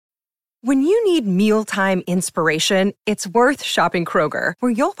When you need mealtime inspiration, it's worth shopping Kroger,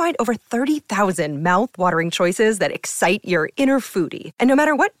 where you'll find over 30,000 mouth-watering choices that excite your inner foodie. And no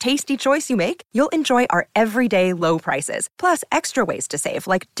matter what tasty choice you make, you'll enjoy our everyday low prices, plus extra ways to save,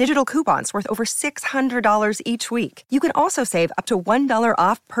 like digital coupons worth over $600 each week. You can also save up to $1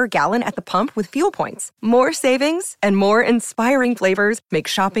 off per gallon at the pump with fuel points. More savings and more inspiring flavors make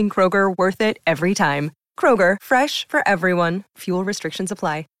shopping Kroger worth it every time. Kroger, fresh for everyone. Fuel restrictions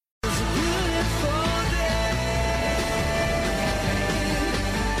apply.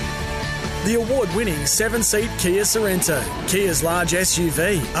 The award-winning 7-seat Kia Sorento, Kia's large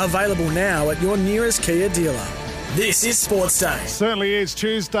SUV, available now at your nearest Kia dealer. This is Sportsday. Certainly is.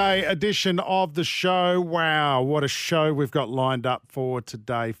 Tuesday edition of the show. Wow, what a show we've got lined up for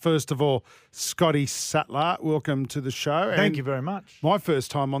today. First of all, Scotty Sattler, welcome to the show. Thank you very much. My first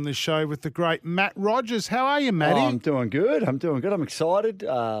time on this show with the great Matt Rogers. How are you, Matty? Oh, I'm doing good. I'm excited.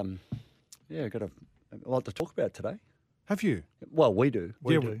 Got a lot to talk about today. Have you? Well, we do.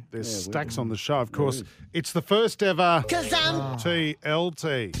 There's stacks on the show, of course. It's the first ever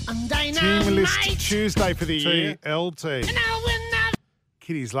TLT. Team List Tuesday for the year. TLT.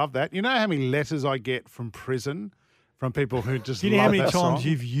 Kiddies love that. You know how many letters I get from prison from people who just love that song? Do you know how many times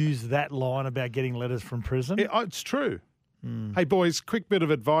you've used that line about getting letters from prison? It's true. Hey, boys, quick bit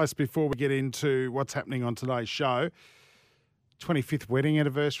of advice before we get into what's happening on today's show. 25th wedding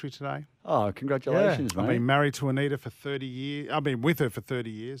anniversary today. Oh, congratulations, mate. I've been married to Anita for 30 years. I've been with her for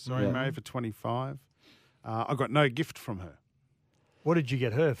 30 years. Married for 25. I got no gift from her. What did you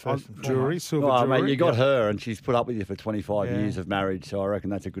get her first and Jewelry, foremost? silver jewelry. Mate, you got her and she's put up with you for 25 years of marriage, so I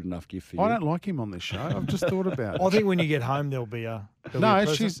reckon that's a good enough gift for you. I don't like him on this show. I've just thought about it. I think when you get home, there'll be a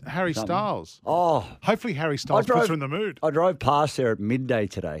she's Harry Styles. Oh. Hopefully Harry Styles puts her in the mood. I drove past there at midday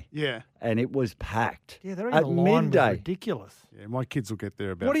today. Yeah. And it was packed. Yeah, they're in the line was ridiculous. Yeah, my kids will get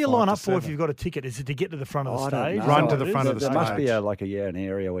there about What do you 5 line to up for 7. if you've got a ticket? Is it to get to the front of the stage? Run to the front of the stage. There must be an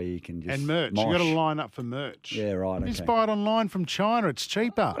area where you can just And merch. mosh. You've got to line up for merch. Yeah, right. You just buy it online from China. It's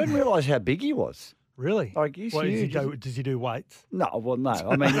cheaper. I didn't realise how big he was. Really? Like, he's huge. Does he do weights? No, well, no.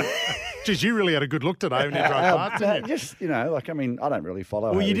 I mean... Geez, you really had a good look today when you drove past, didn't you? Just, I don't really follow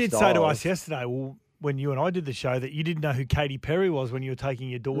Well, Harry you did Styles. say to us yesterday, when you and I did the show, that you didn't know who Katy Perry was when you were taking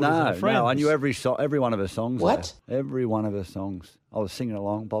your daughters and friends. No, I knew every one of her songs. What? There. Every one of her songs. I was singing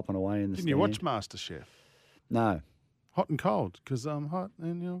along, bopping away in the Didn't you watch MasterChef? No. Hot and cold, because I'm hot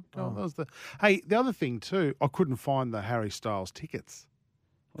and you're cold. That was the... Hey, the other thing too, I couldn't find the Harry Styles tickets.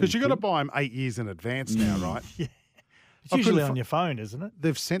 Because you've got to buy them 8 years in advance now, right? Yeah. It's usually on your phone, isn't it?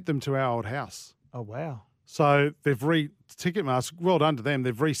 They've sent them to our old house. Oh, wow. So they've Ticketmaster, well done to them.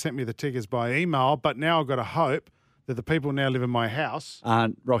 They've resent me the tickets by email, but now I've got to hope that the people now live in my house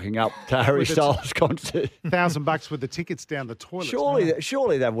aren't rocking up to Harry Styles' concert. $1,000 with the tickets down the toilet.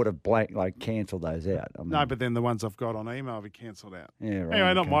 Surely they would have cancelled those out. I mean, no, but then the ones I've got on email have been cancelled out. Yeah, right.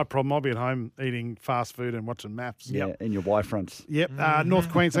 Anyway, not my problem. I'll be at home eating fast food and watching maps. Yeah, in your Y-fronts. Yep.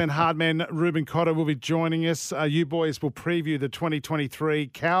 North Queensland hardman Ruben Cotter will be joining us. You boys will preview the 2023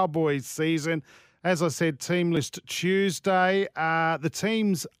 Cowboys season. As I said, Team List Tuesday. The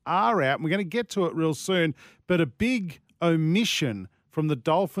teams are out. We're going to get to it real soon, but a big omission from the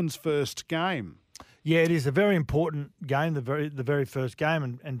Dolphins' first game. Yeah, it is a very important game, the very first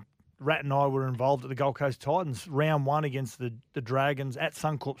game, and Rat and I were involved at the Gold Coast Titans, round one against the Dragons at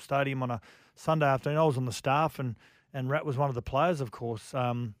Suncorp Stadium on a Sunday afternoon. I was on the staff, and Rat was one of the players, of course.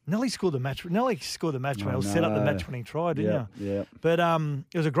 Nelly scored the match. Nelly scored the match when set up the match-winning try, didn't you? Yeah. But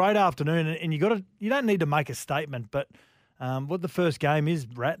it was a great afternoon, and you don't need to make a statement, but what the first game is,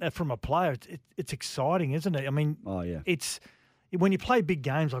 Rat, from a player, it's exciting, isn't it? I mean, it's when you play big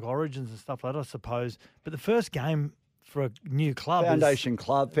games like Origins and stuff like that, I suppose. But the first game for a new club, foundation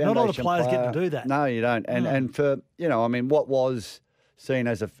club, not a lot of players get to do that. No, you don't. And for what was seen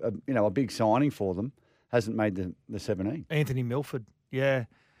as a big signing for them hasn't made the 17. Anthony Milford, yeah.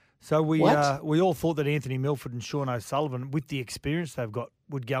 So we all thought that Anthony Milford and Sean O'Sullivan, with the experience they've got,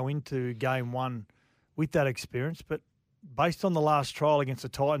 would go into game one with that experience. But based on the last trial against the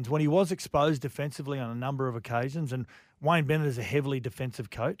Titans, when he was exposed defensively on a number of occasions, and Wayne Bennett is a heavy defensive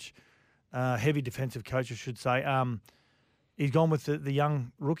coach, I should say. He's gone with the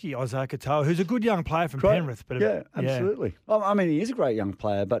young rookie, Isaiah Katoa, who's a good young player from Penrith. But absolutely. Well, I mean, he is a great young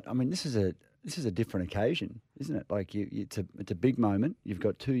player, but I mean, this is a different occasion, isn't it? Like it's a big moment. You've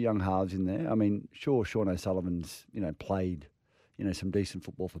got two young halves in there. I mean, sure, Sean O'Sullivan's played some decent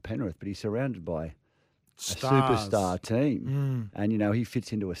football for Penrith, but he's surrounded by a superstar team, and he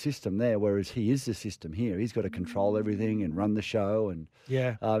fits into a system there. Whereas he is the system here. He's got to control everything and run the show, and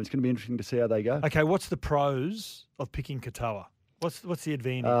it's going to be interesting to see how they go. Okay, what's the pros of picking Katoa? What's the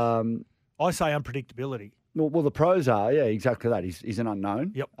advantage? I say unpredictability. Well, the pros are, exactly that. He's an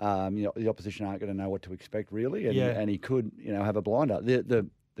unknown. Yep. The opposition aren't going to know what to expect really, and, Yeah. and he could, have a blinder. The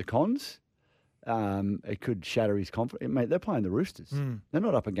cons, it could shatter his confidence. Mate, they're playing the Roosters. They're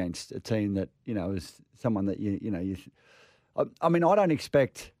not up against a team that is someone that I mean, I don't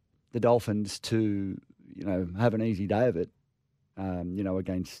expect the Dolphins to have an easy day of it.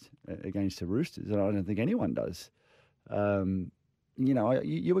 Against the Roosters, and I don't think anyone does.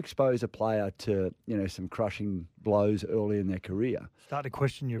 You expose a player to some crushing blows early in their career. Start to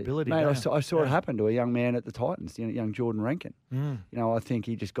question your ability. Mate, don't you? I saw it happen to a young man at the Titans, young Jordan Rankin. I think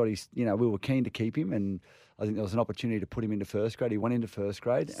he just got his. We were keen to keep him, and I think there was an opportunity to put him into first grade. He went into first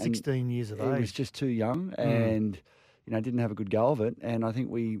grade. 16 years of age. He was just too young, and didn't have a good go of it. And I think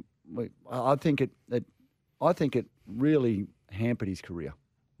I think it really hampered his career.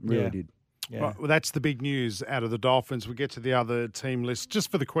 Really did. Yeah. Right, well, that's the big news out of the Dolphins. We'll get to the other team list just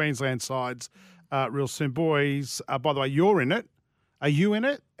for the Queensland sides real soon. Boys, by the way, you're in it. Are you in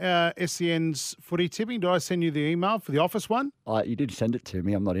it? SEN's footy tipping. Did I send you the email for the office one? You did send it to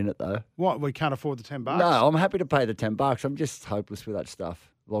me. I'm not in it, though. What? We can't afford the $10? No, I'm happy to pay the $10. I'm just hopeless with that stuff.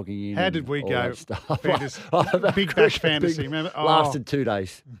 Logging in. How did we all go? that stuff. Big Bash Fantasy, remember? Oh. Lasted 2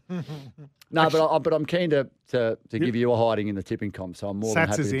 days. No, but I'm keen to give you a hiding in the tipping comp, so I'm more than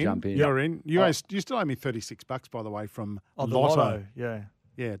happy to jump in. You're in. You still owe me $36, by the way, from the Lotto. Yeah.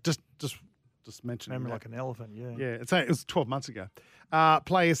 Yeah, just mentioning Remember that. like an elephant, yeah. Yeah, it was 12 months ago.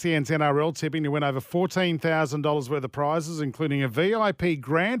 Play SEN's NRL tipping to win over $14,000 worth of prizes, including a VIP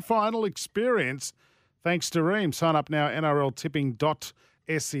grand final experience. Thanks to Ream. Sign up now,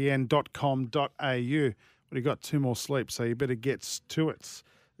 nrltipping.sen.com.au. Well, you've got 2 more sleeps, so you better get to it.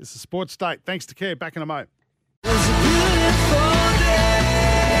 This is Sports Day. Thanks to Care. Back in a moment.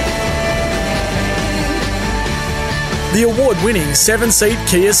 The award-winning 7-seat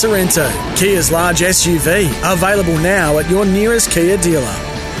Kia Sorrento, Kia's large SUV, available now at your nearest Kia dealer.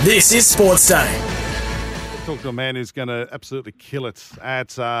 This is Sports Day. Talk to a man who's going to absolutely kill it at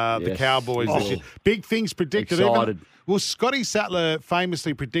the Cowboys Oh. this year. Big things predicted. Excited. Well, Scotty Sattler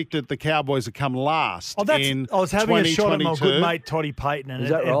famously predicted the Cowboys would come last in I was having a shot at my 2022. good mate Toddy Payton. And Is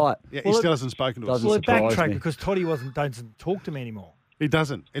that right? Yeah, Well, he still hasn't spoken to us. doesn't Well, it surprise backtracked me. because Toddy doesn't talk to me anymore. He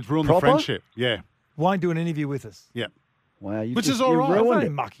doesn't. It's ruined Proper? the friendship. Yeah, Won't do an interview with us. yeah. Wow, Which is all right. I was ruined only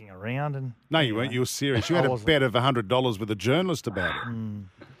it. mucking around. And No, you weren't. You were serious. You I had a wasn't. bet of $100 with a journalist about it.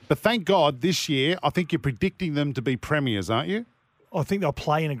 But thank God this year, I think you're predicting them to be premiers, aren't you? I think they'll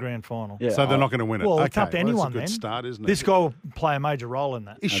play in a grand final. Yeah, So they're not going to win it. Well, okay. it's up to anyone that's a good then. start, isn't it? This guy will play a major role in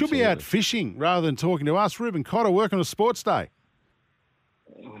that. He should be out Absolutely. fishing rather than talking to us. Ruben Cotter working on Sports Day.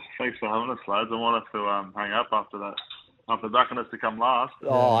 Thanks for having us, lads. I want us to hang up after that. After backing us to come last.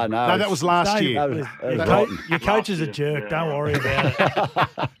 Oh, I know. No, that was last Dave, year. Your, rotten. your coach is a jerk. Yeah. Don't worry about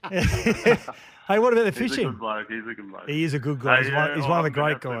it. Hey, what about the He's a fishing? good bloke. He's a good bloke. He is a good guy. Hey, He's yeah, one of I the haven't been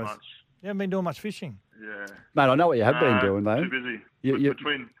great out too guys. much. You haven't been doing much fishing. Yeah. Mate, I know what you have been doing, though. Too busy. You-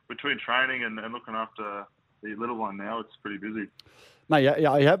 Between training and looking after the little one now, it's pretty busy. Mate,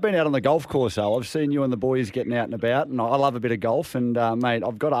 yeah, you have been out on the golf course, though. I've seen you and the boys getting out and about, and I love a bit of golf. And, mate,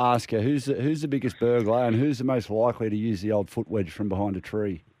 I've got to ask you, who's the biggest burglar and who's the most likely to use the old foot wedge from behind a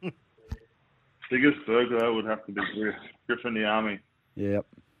tree? Biggest burglar would have to be Griffin the Army. Yep.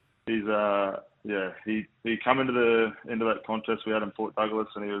 He's he come into that contest we had in Port Douglas,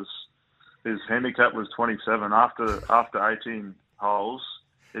 and his handicap was 27. After 18 holes,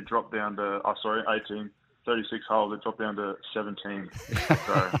 it dropped down to 36 holes, it dropped down to 17.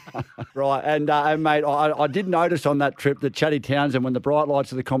 So, Right, and mate, I did notice on that trip that Chatty Townsend, when the bright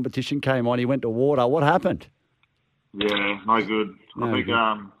lights of the competition came on, he went to water. What happened? yeah, no good. No I think good.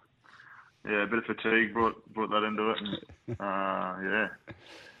 a bit of fatigue brought that into it, and yeah.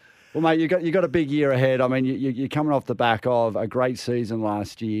 Well, mate, you got a big year ahead. I mean, you're coming off the back of a great season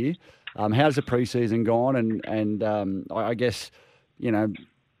last year. How's the pre-season gone? And I guess,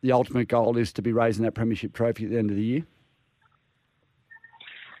 the ultimate goal is to be raising that premiership trophy at the end of the year.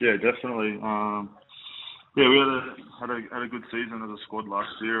 Yeah, definitely. We had a good season as a squad last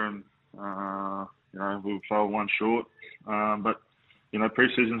year, and we fell one short. But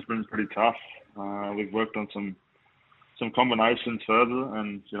pre-season's been pretty tough. We've worked on some combinations further,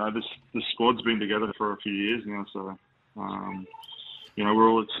 and this squad's been together for a few years now. So we're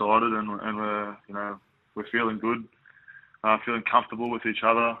all excited, and we're feeling good. Feeling comfortable with each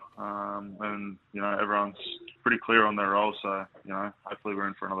other, and everyone's pretty clear on their role. So hopefully we're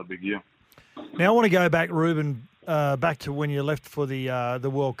in for another big year. Now I want to go back, Ruben, back to when you left for the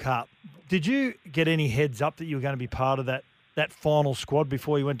World Cup. Did you get any heads up that you were going to be part of that final squad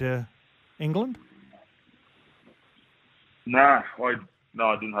before you went to England? Nah, No,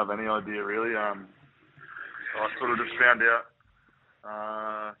 I didn't have any idea really. I sort of just found out,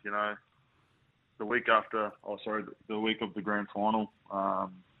 the week after. The week of the grand final.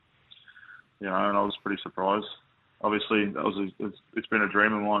 And I was pretty surprised. Obviously, it's been a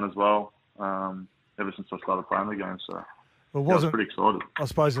dream of mine as well. Ever since I started playing the game, so I was pretty excited. I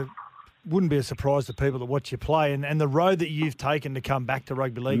suppose it wouldn't be a surprise to people that watch you play, and the road that you've taken to come back to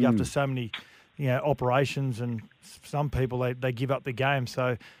rugby league after so many, operations, and some people they give up the game.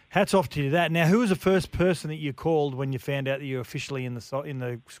 So hats off to you that. Now, who was the first person that you called when you found out that you were officially in the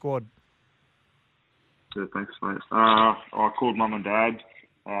squad? Yeah, thanks, mate. I called Mum and Dad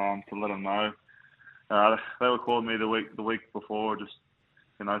to let them know. They were calling me the week before, just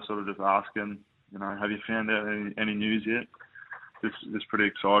sort of just asking, have you found out any news yet? Just pretty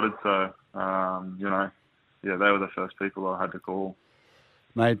excited. So they were the first people I had to call.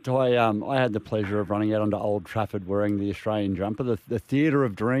 Mate, I had the pleasure of running out onto Old Trafford wearing the Australian jumper, the Theatre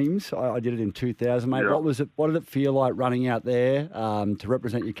of Dreams. I did it in 2000, mate. Yeah. What did it feel like running out there to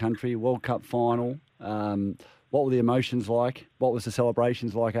represent your country, World Cup final? What were the emotions like? What was the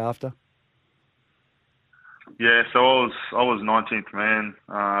celebrations like after? Yeah, so I was 19th man,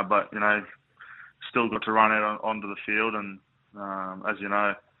 but still got to run out onto the field, and as you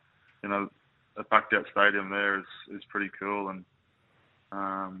know, a packed out stadium there is pretty cool, and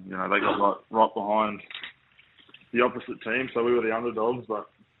they got right behind the opposite team, so we were the underdogs, but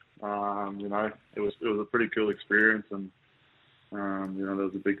it was a pretty cool experience, and there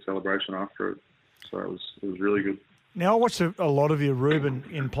was a big celebration after it, so it was really good. Now, I watched a lot of you, Ruben,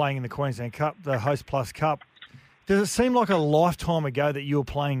 in playing in the Queensland Cup, the Host Plus Cup. Does it seem like a lifetime ago that you were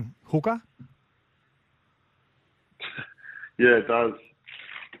playing hooker? Yeah, it does.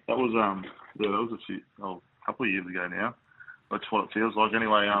 That was a couple of years ago now. That's what it feels like.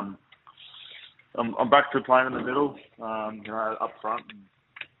 Anyway, I'm back to playing in the middle, up front.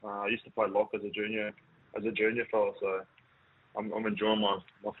 I used to play lock as a junior fella, so I'm enjoying my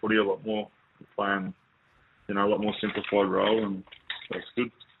footy a lot more, playing a lot more simplified role, and that's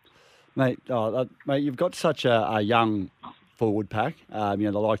good. Mate, you've got such a young forward pack,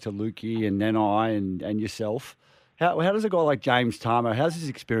 the likes of Lukey and Nenai and yourself. How does a guy like James Tarmo, how's his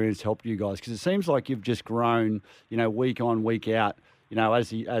experience helped you guys? Because it seems like you've just grown, week on, week out.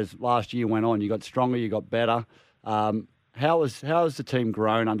 As last year went on, you got stronger, you got better. How has the team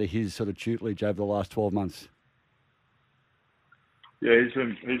grown under his sort of tutelage over the last 12 months? Yeah, he's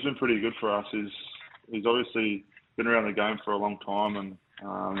been pretty good for us. He's obviously been around the game for a long time, and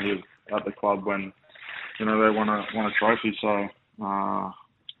he was at the club when they won a trophy. So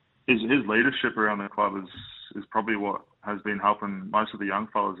his leadership around the club is probably what has been helping most of the young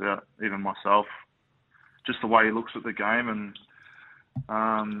fellas out, even myself. Just the way he looks at the game, and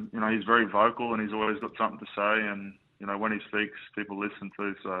he's very vocal, and he's always got something to say, and when he speaks, people listen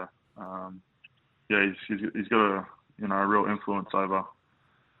too. So he's got a real influence over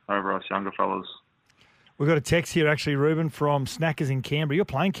us younger fellas. We've got a text here, actually, Ruben, from Snackers in Canberra. You're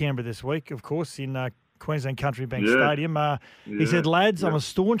playing Canberra this week, of course, in Queensland Country Bank Stadium. He said, lads, I'm a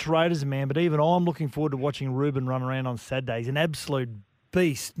staunch Raiders man, but even I'm looking forward to watching Ruben run around on Saturday. He's an absolute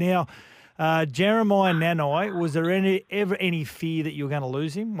beast. Now, Jeremiah Nanai, was there ever any fear that you were going to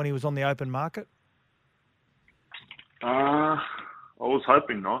lose him when he was on the open market? I was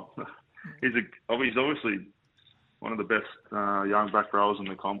hoping not. He's obviously one of the best young back rowers in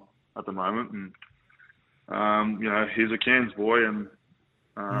the comp at the moment, and he's a Cairns boy, and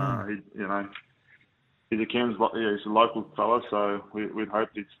he's a Cairns, he's a local fella, so we'd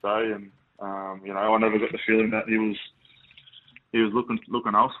hoped he'd stay, and I never got the feeling that he was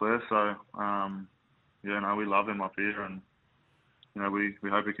looking elsewhere. So we love him up here, and we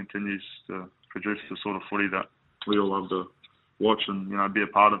hope he continues to produce the sort of footy that we all love to watch, and be a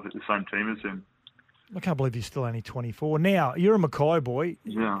part of the same team as him. I can't believe you're still only 24. Now, you're a Mackay boy.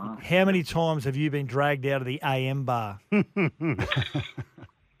 Yeah. How many times have you been dragged out of the AM bar?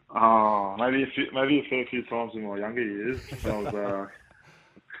 Oh, maybe a fair few times in my younger years.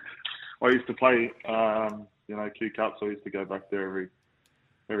 I used to play, Q Cup, so I used to go back there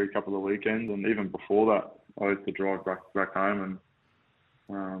every couple of weekends, and even before that, I used to drive back home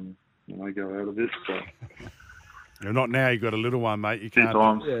and go out a bit. So. You're not now. You've got a little one, mate. You can't.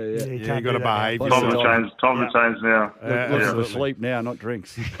 Times. You've got to behave. Time to change now. Lots of sleep now, not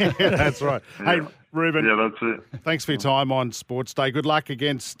drinks. That's right. Yeah. Hey, Ruben. Yeah, that's it. Thanks for your time on Sports Day. Good luck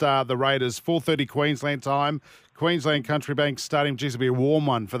against the Raiders. 4:30 Queensland time. Queensland Country Bank Stadium. Geez, it'll be a warm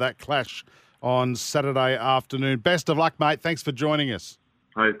one for that clash on Saturday afternoon. Best of luck, mate. Thanks for joining us.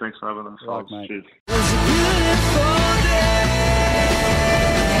 Hey, thanks for having us. Right, mate. Cheers.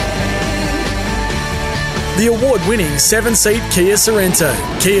 The award-winning 7-seat Kia Sorrento,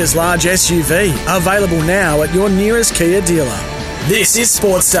 Kia's large SUV, available now at your nearest Kia dealer. This is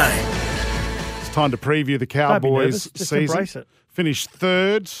Sportsday. It's time to preview the Cowboys Just season. embrace it. Finished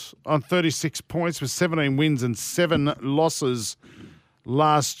third on 36 points with 17 wins and 7 losses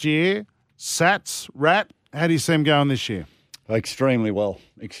last year. Sats, Rat, how do you see them going this year? Extremely well.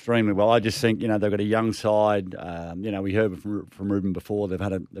 I just think they've got a young side. We heard from Ruben before they've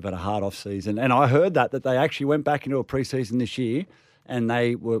had a hard off season, and I heard that they actually went back into a preseason this year, and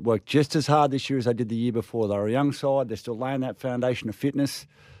they worked just as hard this year as they did the year before. They're a young side. They're still laying that foundation of fitness.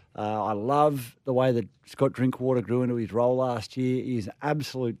 I love the way that Scott Drinkwater grew into his role last year. He's an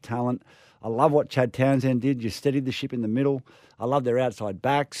absolute talent. I love what Chad Townsend did. You steadied the ship in the middle. I love their outside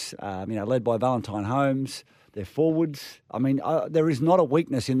backs, led by Valentine Holmes. Their forwards. There is not a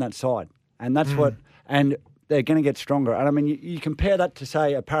weakness in that side. And that's and they're going to get stronger. And, you compare that to,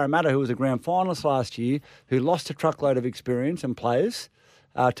 say, a Parramatta who was a grand finalist last year, who lost a truckload of experience and players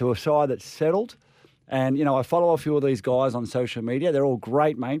to a side that's settled. And, I follow a few of these guys on social media. They're all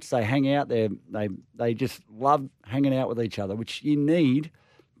great mates. They hang out. They just love hanging out with each other, which you need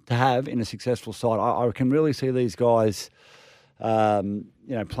to have in a successful side. I can really see these guys,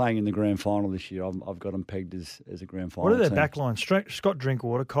 playing in the grand final this year. I've got them pegged as a grand final. What are their team. backline? Scott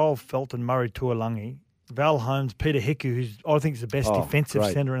Drinkwater, Kyle Felton, Murray Tuolangi, Val Holmes, Peter Hiku, who's I think is the best defensive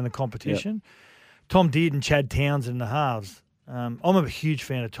centre in the competition. Yep. Tom Dearden, Chad Townsend in the halves. I'm a huge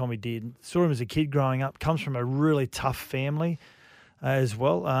fan of Tommy Dearden. Saw him as a kid growing up. Comes from a really tough family as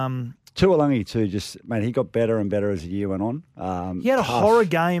well. Tuolangi too, he got better and better as the year went on. He had a horror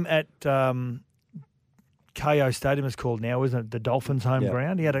game at KO Stadium, it's called now, isn't it? The Dolphins' home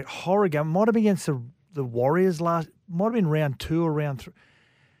ground. He had a horror game. Might have been against the Warriors might have been round 2 or round 3.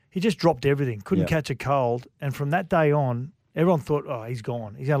 He just dropped everything. Couldn't catch a cold. And from that day on, everyone thought, he's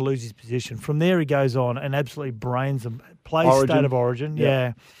gone. He's going to lose his position. From there, he goes on and absolutely brains them. Plays State of Origin.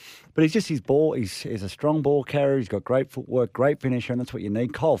 Yeah. But he's just his ball. He's a strong ball carrier. He's got great footwork, great finisher, and that's what you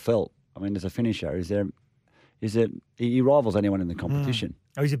need. Kyle Felt, as a finisher, he rivals anyone in the competition.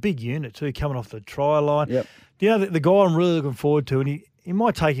 Oh, he's a big unit too, coming off the try line. Yep. The guy I'm really looking forward to, and he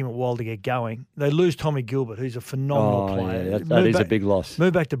might take him a while to get going. They lose Tommy Gilbert, who's a phenomenal player. Yeah, that is a big loss.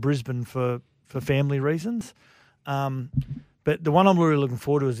 Moved back to Brisbane for family reasons. But the one I'm really looking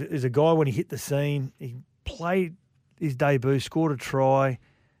forward to is a guy when he hit the scene, he played his debut, scored a try,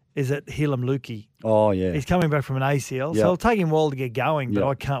 is at Hilam Lukey. Oh, yeah. He's coming back from an ACL, so it'll take him a while to get going, but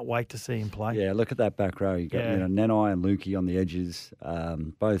I can't wait to see him play. Yeah, look at that back row. You got Nenai and Lukey on the edges,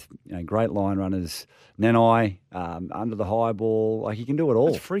 both great line runners. Nenai under the high ball, he can do it all.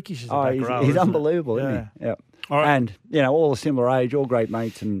 It's freakish as a back row. He's unbelievable, isn't he? Yeah. All right. And, all a similar age, all great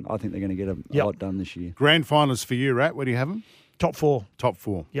mates, and I think they're going to get a lot done this year. Grand finals for you, Rat. Where do you have them? Top 4. Top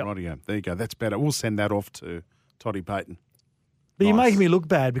 4. Yep. Rightio. There you go. That's better. We'll send that off to Toddy Payton. But you're making me look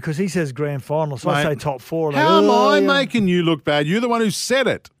bad because he says grand final, so I say top 4. How am I making you look bad? You're the one who said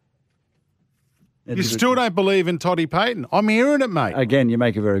it. You still don't believe in Toddy Payton. I'm hearing it, mate. Again, you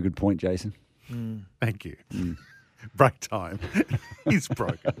make a very good point, Jason. Thank you. Break time. He's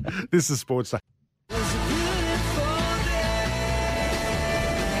broken. This is Sportsday.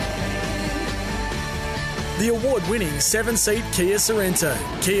 The award-winning 7-seat Kia Sorrento,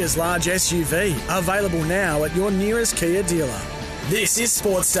 Kia's large SUV, available now at your nearest Kia dealer. This is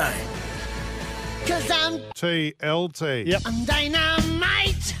Sportsday. 'Cause I'm TLT. Yep. I'm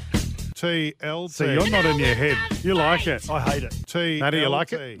dynamite. TLT. So you're not in your head. You like it. I hate it. TLT. Matty, you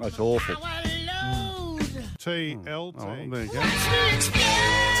like it? That's awful. TLT. Oh, There you go. watch me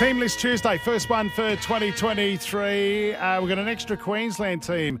explode. Team List Tuesday, first one for 2023. We've got an extra Queensland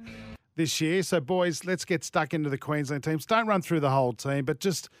team this year. So, boys, let's get stuck into the Queensland teams. Don't run through the whole team, but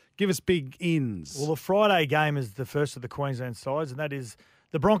just give us big ins. Well, the Friday game is the first of the Queensland sides, and that is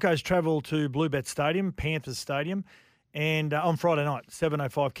the Broncos travel to Bluebet Stadium, Panthers Stadium, and on Friday night,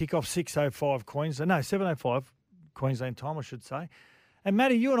 7:05 kickoff, 6:05 Queensland. No, 7:05 Queensland time, I should say. And,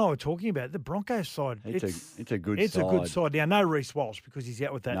 Matty, you and I were talking about the Broncos side. It's a good side. It's a good side. Now, no Reece Walsh because he's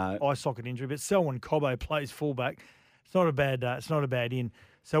out with that eye socket injury, but Selwyn Cobbo plays fullback. It's not a bad in.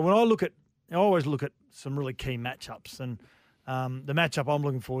 So when I always look at some really key matchups, and the matchup I'm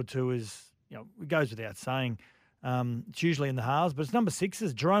looking forward to is, it goes without saying, it's usually in the halves, but it's number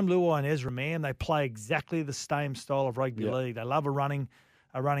 6s, Jerome Luai and Ezra Mam. They play exactly the same style of rugby league. They love a running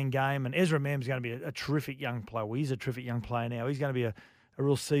game, and Ezra Mam's going to be a terrific young player. Well, he's a terrific young player now. He's going to be a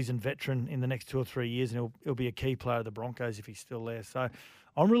real seasoned veteran in the next 2 or 3 years, and he'll be a key player of the Broncos if he's still there. So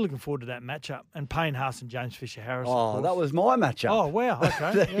I'm really looking forward to that matchup. And Payne Haas and James Fisher-Harris. Oh, that was my matchup. Oh, wow.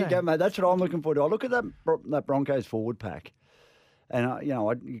 Okay. There you go, mate. That's what I'm looking forward to. I look at that Broncos forward pack.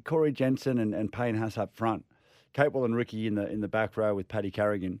 And Corey Jensen and Payne Haas up front, Capewell and Ricky in the back row with Paddy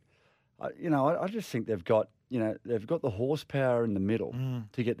Carrigan. I just think they've got the horsepower in the middle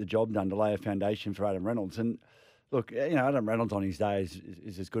to get the job done, to lay a foundation for Adam Reynolds. And look, Adam Reynolds on his day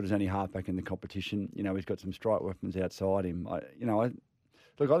is as good as any halfback in the competition. He's got some strike weapons outside him. I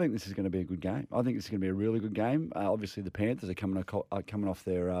think this is going to be a good game. I think this is going to be a really good game. Obviously, the Panthers are coming off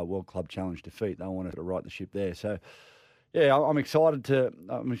their World Club Challenge defeat. They want to right the ship there. So, yeah, I'm excited to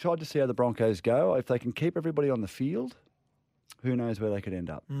see how the Broncos go. If they can keep everybody on the field, who knows where they could end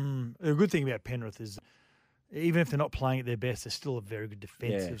up. The good thing about Penrith is, even if they're not playing at their best, they're still a very good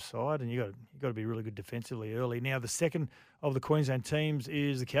defensive side, and you got to be really good defensively early. Now, the second of the Queensland teams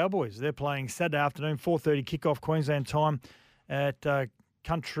is the Cowboys. They're playing Saturday afternoon, 4:30 kickoff Queensland time at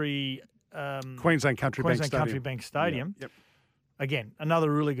Queensland Country Bank Stadium. Yep. Again,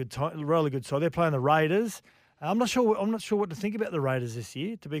 another really good side. They're playing the Raiders. I'm not sure what to think about the Raiders this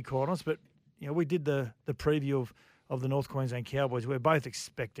year, to be quite honest. But we did the preview of the North Queensland Cowboys. We're both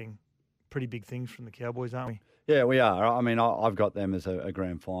expecting pretty big things from the Cowboys, aren't we? Yeah, we are. I mean, I've got them as a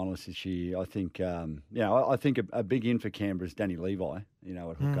grand finalist this year. I think, I think a big in for Canberra is Danny Levi.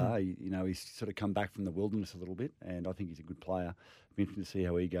 At hooker, he's sort of come back from the wilderness a little bit, and I think he's a good player. Be interesting to see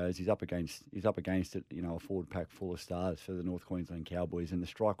how he goes. He's up against it. A forward pack full of stars for the North Queensland Cowboys, and the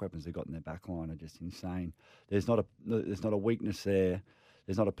strike weapons they've got in their back line are just insane. There's not a weakness there.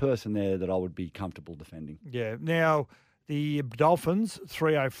 There's not a person there that I would be comfortable defending. Yeah. Now, the Dolphins,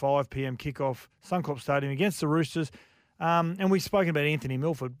 3:05 p.m. kickoff, Suncorp Stadium against the Roosters. And we've spoken about Anthony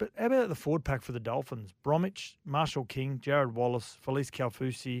Milford, but how about the forward pack for the Dolphins? Bromwich, Marshall King, Jared Wallace, Felice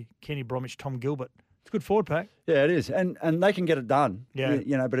Kaufusi, Kenny Bromwich, Tom Gilbert. It's a good forward pack. Yeah, it is. And they can get it done.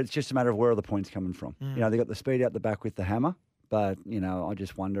 Yeah. But it's just a matter of where are the points coming from. They got the speed out the back with the hammer. But, I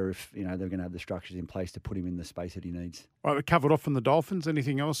just wonder if, they're going to have the structures in place to put him in the space that he needs. All right, we covered off from the Dolphins.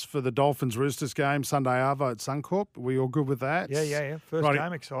 Anything else for the Dolphins-Roosters game, Sunday Arvo at Suncorp? Are we all good with that? Yeah. First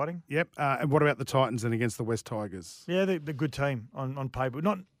game, exciting. Yep. And what about the Titans and against the West Tigers? Yeah, they're a good team on paper.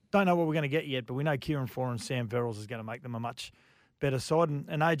 Don't know what we're going to get yet, but we know Kieran Foran and Sam Verrills is going to make them a much better side. And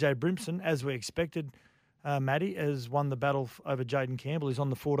AJ Brimson, as we expected, Matty, has won the battle over Jaden Campbell. He's on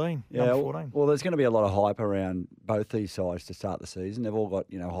the 14. Yeah, 14. Well, there's going to be a lot of hype around both these sides to start the season. They've all got,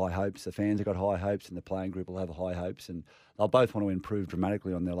 high hopes. The fans have got high hopes, and the playing group will have high hopes. And they'll both want to improve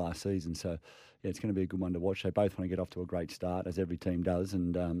dramatically on their last season. So, yeah, it's going to be a good one to watch. They both want to get off to a great start, as every team does.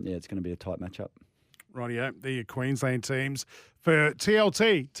 And, it's going to be a tight matchup. Rightio, they're your Queensland teams for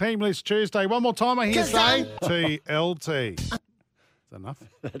TLT, Team List Tuesday. One more time, I hear say TLT. Is that enough?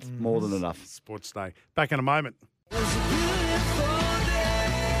 That's more than enough. Sportsday. Back in a moment.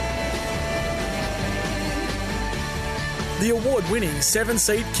 The award-winning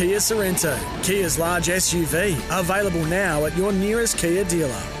 7-seat Kia Sorrento, Kia's large SUV, available now at your nearest Kia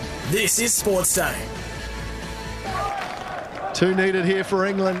dealer. This is Sports Day. 2 needed here for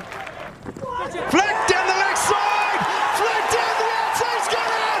England. Flick down the left side! Flick down the outside! He's got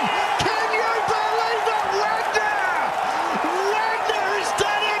in! Can you believe it? Wagner has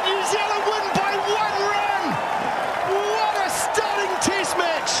done it! New Zealand win by 1 run! What a stunning test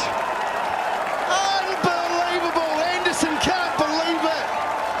match! Unbelievable! Anderson can't believe it!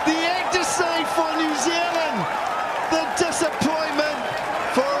 The ecstasy for New Zealand! The disappointment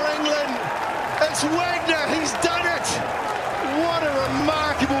for England! It's Wagner! He's done it! What a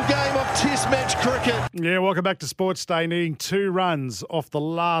remarkable game of Test match cricket. Yeah, welcome back to Sports Day. Needing 2 runs off the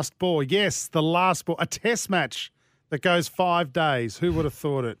last ball. Yes, the last ball. A Test match that goes 5 days. Who would have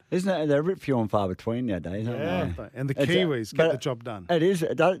thought it? Isn't it? They're a bit few and far between nowadays, aren't they? And the Kiwis get the job done. It is.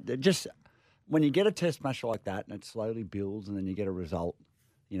 Just when you get a Test match like that and it slowly builds and then you get a result,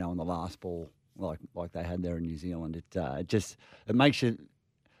 on the last ball like they had there in New Zealand, it makes you.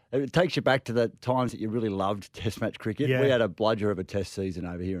 It takes you back to the times that you really loved Test match cricket. Yeah. We had a bludger of a Test season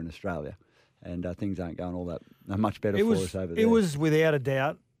over here in Australia, and things aren't going all that much better for us over there. It was without a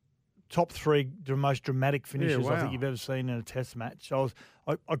doubt top 3 most dramatic finishes I wow. think you've ever seen in a Test match.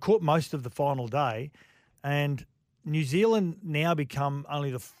 I caught most of the final day, and New Zealand now become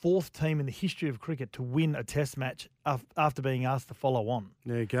only the 4th team in the history of cricket to win a Test match after being asked to follow on.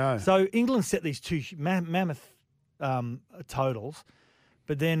 There you go. So England set these 2 mammoth totals.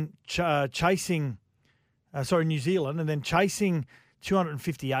 But then New Zealand, and then chasing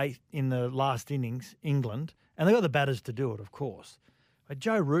 258 in the last innings, England, and they got the batters to do it, of course. But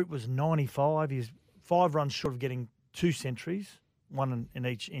Joe Root was 95. He's 5 runs short of getting 2 centuries, 1 in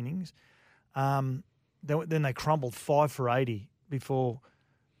each innings. Then they crumbled 5 for 80 before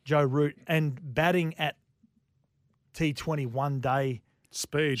Joe Root, and batting at T20 1-day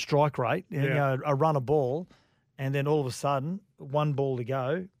speed strike rate, a run a ball. and then all of a sudden, 1 ball to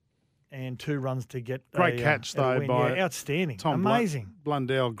go and 2 runs to get Great catch, though, win. by outstanding. Tom Amazing.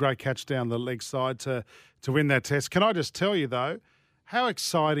 Blundell. Great catch down the leg side to win that test. Can I just tell you, though, how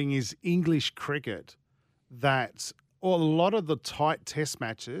exciting is English cricket that a lot of the tight test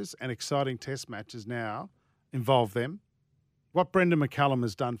matches and exciting test matches now involve them? What Brendan McCullum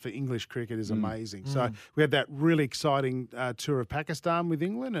has done for English cricket is amazing. So we had that really exciting tour of Pakistan with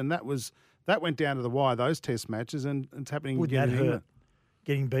England, and that went down to the wire, those test matches, and it's happening Wouldn't again that in hurt? England.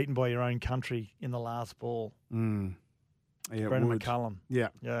 Getting beaten by your own country in the last ball. Yeah, Brendan it would. McCullum. Yeah.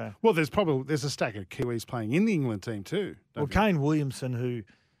 Yeah. Well, there's a stack of Kiwis playing in the England team too. Well, Kane Williamson, who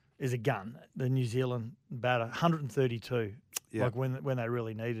is a gun, the New Zealand batter, 132, Yeah. like when they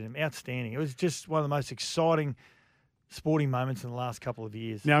really needed him. Outstanding. It was just one of the most exciting sporting moments in the last couple of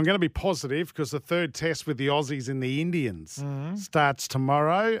years. Now, I'm going to be positive because the third test with the Aussies and the Indians starts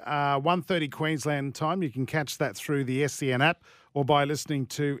tomorrow, 1:30 Queensland time. You can catch that through the SEN app or by listening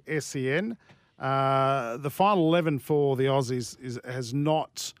to SEN. The final 11 for the Aussies has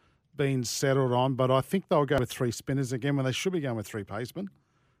not been settled on, but I think they'll go with 3 spinners again when they should be going with 3 pacemen.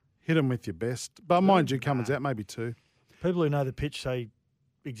 Hit them with your best. But mind you, Cummins out, maybe 2. People who know the pitch say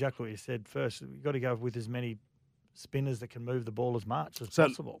exactly what you said first. You've got to go with as many spinners that can move the ball as much as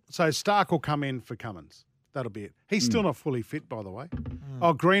possible. So Stark will come in for Cummins. That'll be it. He's still not fully fit, by the way.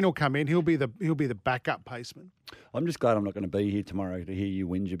 Oh, Green will come in. He'll be the backup paceman. I'm just glad I'm not going to be here tomorrow to hear you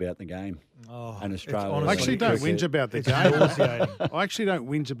whinge about the game and Australia. I actually don't cricket. whinge about the game. I actually don't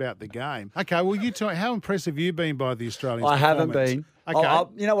whinge about the game. Okay, well, you tell how impressed have you been by the Australians? I haven't performance? been. Okay.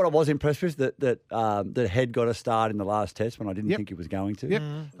 You know what I was impressed with? That Head got a start in the last test when I didn't think he was going to. Yep.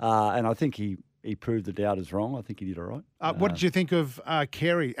 And I think he proved the doubters wrong. I think he did all right. What did you think of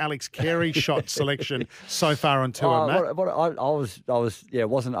Alex Carey shot selection so far on tour, Matt? I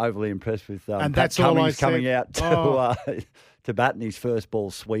wasn't overly impressed with And Pat that's all I Cummins said. coming out to bat in his first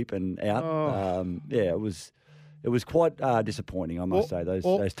ball sweep and out. It was quite disappointing, I must say,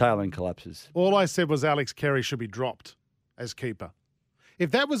 those tail end collapses. All I said was Alex Carey should be dropped as keeper. If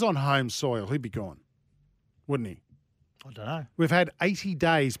that was on home soil, he'd be gone, wouldn't he? I don't know. We've had 80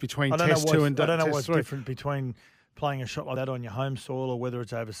 days between I don't know Test 2 and I don't know Test what's 3. different between playing a shot like that on your home soil or whether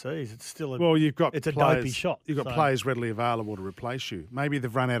it's overseas. It's still You've got it's a players, dopey shot. You've got so. players readily available to replace you. Maybe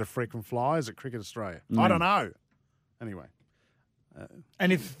they've run out of frequent flyers at Cricket Australia. I don't know. Anyway.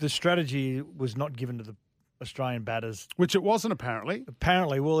 And if the strategy was not given to the Australian batters, Which it wasn't apparently.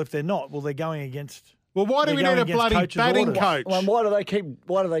 well, if they're not, they're going against. Well, why do They're we going need a against bloody coach's batting orders. coach? Well, why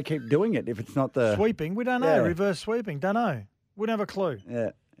do they keep doing it if it's not the Sweeping, we don't know. Yeah. Reverse sweeping, don't know. Wouldn't have a clue. Yeah,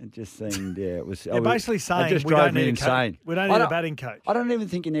 it just seemed it was. They're basically saying it just we drove don't me need a insane. we don't need a batting coach. I don't even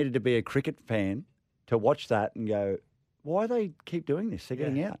think you needed to be a cricket fan to watch that and go, why do they keep doing this? They're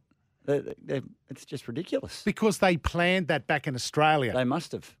getting out. It's just ridiculous. Because they planned that back in Australia. They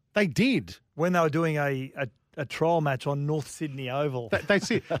must have. They did. When they were doing a trial match on North Sydney Oval.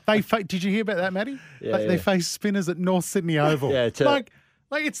 Did you hear about that, Matty? Yeah, They faced spinners at North Sydney Oval. Yeah,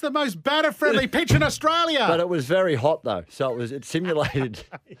 like it's the most batter-friendly pitch in Australia. But it was very hot though, so it simulated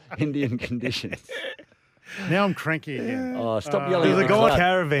Indian conditions. Now I'm cranky again. Oh, stop yelling! There was at a the guy club.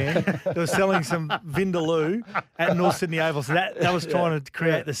 caravan that was selling some Vindaloo at North Sydney Oval. So that was trying to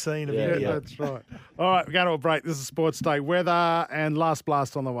create the scene of Yeah, India. that's right. All right, we're going to a break. This is Sports Day. Weather and last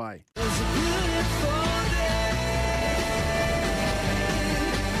blast on the way.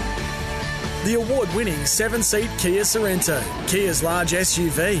 The award-winning 7-seat Kia Sorrento, Kia's large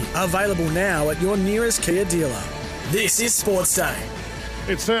SUV, available now at your nearest Kia dealer. This is Sports Day.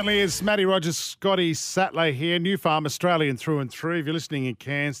 It certainly is. Matty Rogers, Scotty Sattler here, New Farm Australian through and through. If you're listening in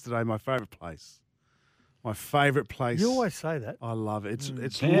Cairns today, my favourite place. My favourite place. You always say that. I love it.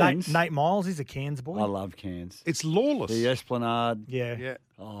 It's Cairns? Nate Miles, he's a Cairns boy. I love Cairns. It's lawless. The Esplanade. Yeah. Yeah.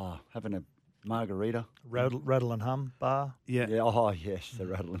 Oh, having a margarita. Rattle and Hum bar. Yeah. Yeah. Oh, yes, the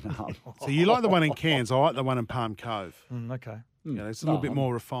rattle and hum. So you like the one in Cairns. I like the one in Palm Cove. Okay. You know, it's a little bit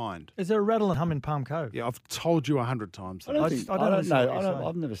more refined. Is there a Rattle and Hum in Palm Cove? Yeah, I've told you 100 times. I that. don't just- think. I I don't don't know.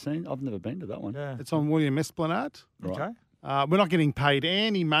 understand what you're saying. I've never been to that one. Yeah. It's on William Esplanade. Right. Okay. We're not getting paid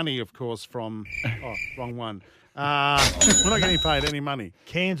any money, of course, from... Oh, wrong one. We're not getting paid any money.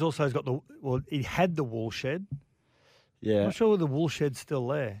 Cairns also has got he had the wool shed. Yeah. I'm not sure whether the wool shed's still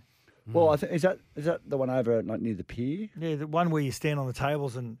there. Well, I think is that the one over like near the pier? Yeah, the one where you stand on the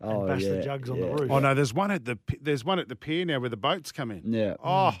tables and bash the jugs on the roof. Oh no, there's one at the pier now where the boats come in. Yeah.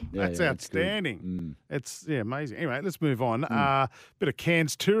 Oh, Yeah, that's yeah, outstanding. It's amazing. Anyway, let's move on. Bit of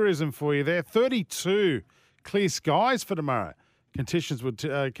Cairns tourism for you there. 32 clear skies for tomorrow. Conditions will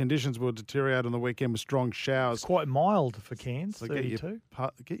deteriorate on the weekend with strong showers. It's quite mild for Cairns, So 32.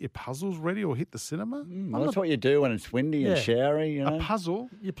 get your puzzles ready or hit the cinema. Well, that's what you do when it's windy and Yeah. showery. You know? A puzzle.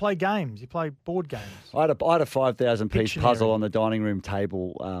 You play games. You play board games. I had a 5,000 piece Pictionary. puzzle on the dining room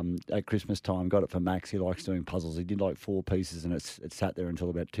table at Christmas time. Got it for Max. He likes doing puzzles. He did like 4 pieces, and it sat there until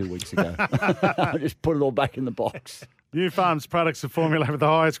about 2 weeks ago. I just put it all back in the box. New Farm's products are formulated with the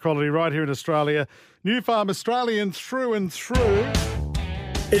highest quality right here in Australia. New Farm, Australian through and through.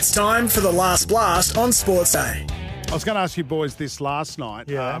 It's time for the last blast on Sports Day. I was going to ask you boys this last night.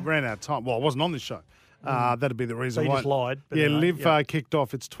 Yeah. Ran out of time. Well, I wasn't on this show. That'd be the reason So you why. just lied. But Yeah, anyway, Liv kicked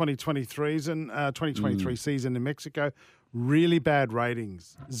off its 2023 season in Mexico. Really bad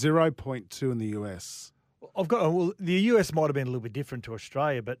ratings, 0.2 in the US. The US might have been a little bit different to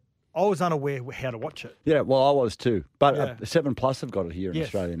Australia, but I was unaware how to watch it. Yeah, well, I was too. But Yeah. 7 Plus have got it here in Yes.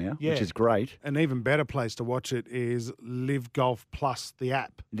 Australia now, Yeah. which is great. An even better place to watch it is Live Golf Plus, the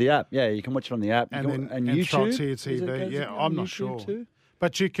app. The app, yeah, you can watch it on the app. And You then can- and control YouTube. to your Is it- TV. does it Yeah, go I'm on not YouTube sure. too?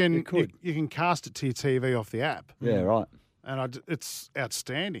 But you can It could. you can cast it to your TV off the app. Yeah, right. And it's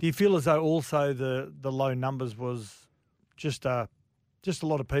outstanding. Do you feel as though also the low numbers was just a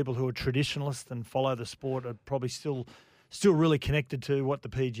lot of people who are traditionalists and follow the sport are probably still really connected to what the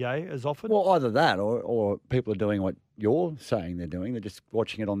PGA has offered? Well, either that or people are doing what you're saying they're doing. They're just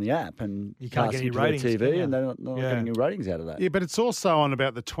watching it on the app and You can't get casting any it to their ratings, can TV, you? and they're not Yeah. getting any ratings out of that. Yeah, but it's also on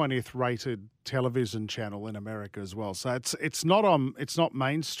about the 20th rated television channel in America as well. So it's not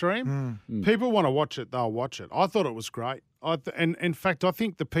mainstream. People want to watch it, they'll watch it. I thought it was great. And in fact, I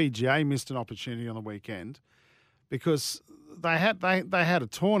think the PGA missed an opportunity on the weekend because they had a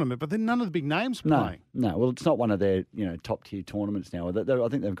tournament, but then none of the big names were playing. No. Well, it's not one of their top tier tournaments now. I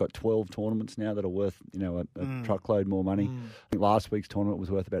think they've got 12 tournaments now that are worth a truckload more money. I think last week's tournament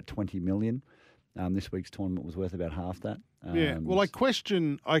was worth about 20 million. This week's tournament was worth about half that. Yeah. Well, I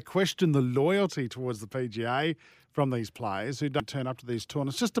question the loyalty towards the PGA from these players who don't turn up to these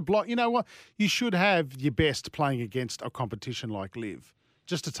tournaments just to block. You know what? You should have your best playing against a competition like Live.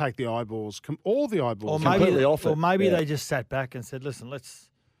 Just to take the eyeballs, all the eyeballs. completely off it. Or maybe Yeah. they just sat back and said, "Listen, let's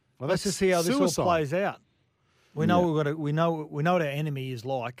that's just see how this suicide. all plays out." We know we know what our enemy is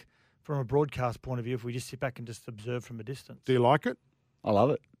like from a broadcast point of view. If we just sit back and just observe from a distance, Do you like it? I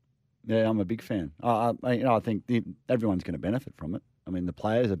love it. Yeah, I'm a big fan. I think everyone's going to benefit from it. I mean, the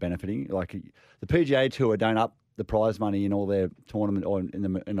players are benefiting. Like the PGA Tour don't up the prize money in all their tournament or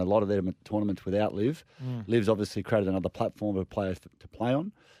in a lot of their tournaments without Live. Live's obviously created another platform for players to play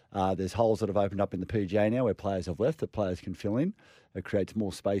on. There's holes that have opened up in the PGA now where players have left that players can fill in. It creates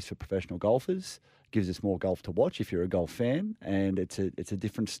more space for professional golfers. Gives us more golf to watch if you're a golf fan, and it's a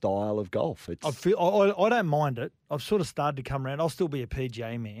different style of golf. I don't mind it. I've sort of started to come around. I'll still be a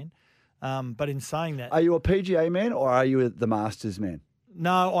PGA man, but in saying that, Are you a PGA man or are you the Masters man?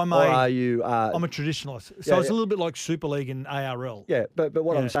 no, I'm Or are you? I'm a traditionalist. So yeah, it's yeah. a little bit like Super League and ARL. Yeah, but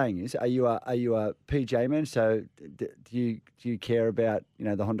what Yeah. I'm saying is, are you a PGA man? So do you care about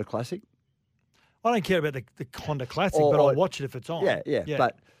the Honda Classic? I don't care about the Honda Classic, Or- but or- I'll watch it if it's on. Yeah.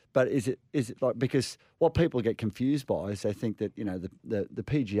 But is it like, because what people get confused by is they think that the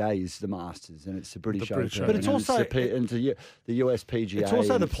PGA is the Masters and it's the British British Open, Open. But it's and also- the US PGA. It's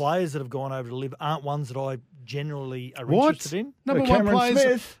also and the players that have gone over to Live aren't ones that I generally are What? interested in. Number one Cameron players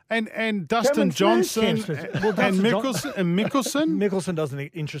Smith. and Dustin Cameron Smith. Johnson Cam Smith. Well, and Dustin Mickelson and Mickelson. Mickelson doesn't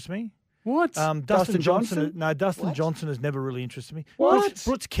interest me. What? Dustin Johnson? Johnson? No, Dustin What? Johnson has never really interested me. What?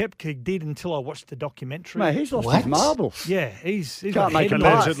 Brooks Koepka did until I watched the documentary. Mate, he's lost his marbles. Yeah, he's Can't got make head a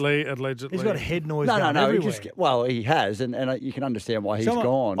noise. putt. Allegedly. He's got head noise No, going he everywhere. he has, and you can understand why he's So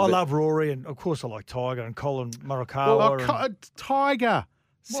gone. I but- love Rory, and of course I like Tiger and Colin Morikawa. Oh, Tiger.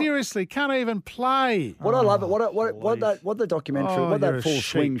 Seriously, can't even play. What I love it, what the documentary, Oh, what you're that a full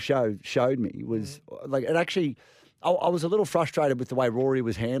sheep. swing showed me was like it actually. I was a little frustrated with the way Rory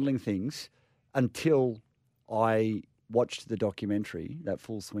was handling things until I watched the documentary, that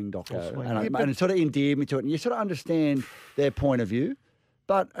Full Swing doco, Swing. and it sort of endeared me to it, and you sort of understand their point of view.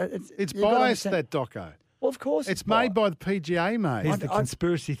 But It's you've got to biased, understand- that doco. Well, of course, It's made by the PGA, mate. He's the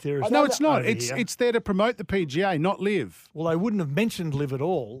conspiracy theorist. No, it's not. over It's here. it's there to promote the PGA, not Live. Well, they wouldn't have mentioned Live at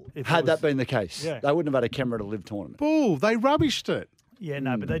all if Had it was, that been the case, Yeah. they wouldn't have had a camera to Live tournament. Bull, they rubbished it. Yeah,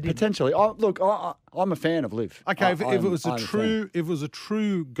 no, but they did. Potentially, I'm a fan of Live. Okay, if it was I'm a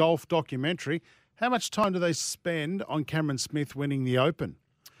true golf documentary, how much time do they spend on Cameron Smith winning the Open?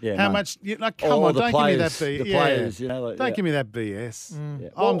 Yeah, How no. much? Come Or on, the don't players, give me that BS. the players, like, don't yeah. give me that BS. Yeah.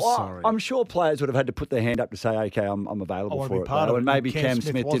 I'm Well, sorry. I'm sure players would have had to put their hand up to say, "Okay, I'm available wanna for be it." part though. of it, And maybe and Cam Cam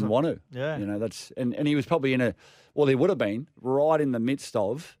Smith Smith didn't want wasn't. to. Yeah. That's and he was probably he would have been right in the midst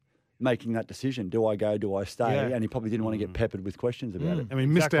of making that decision. Do I go? Do I stay? Yeah. And he probably didn't want to get peppered with questions about it. And we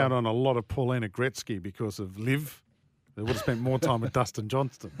missed out on a lot of Paulina Gretzky because of Liv. They would have spent more time with Dustin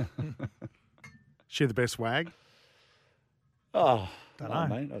Johnston. She the best wag? Oh, Dunno.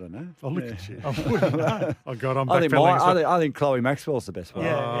 mate, I don't know. Oh, look at you. I wouldn't know. Oh, God, I'm I back think, I think Chloe Maxwell's the best one.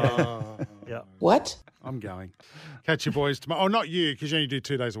 Yeah. What? I'm going. Catch you boys tomorrow. Oh, not you, because you only do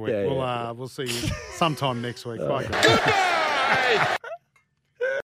 2 days a week. Yeah, We'll see you sometime next week. Bye, guys. Goodbye!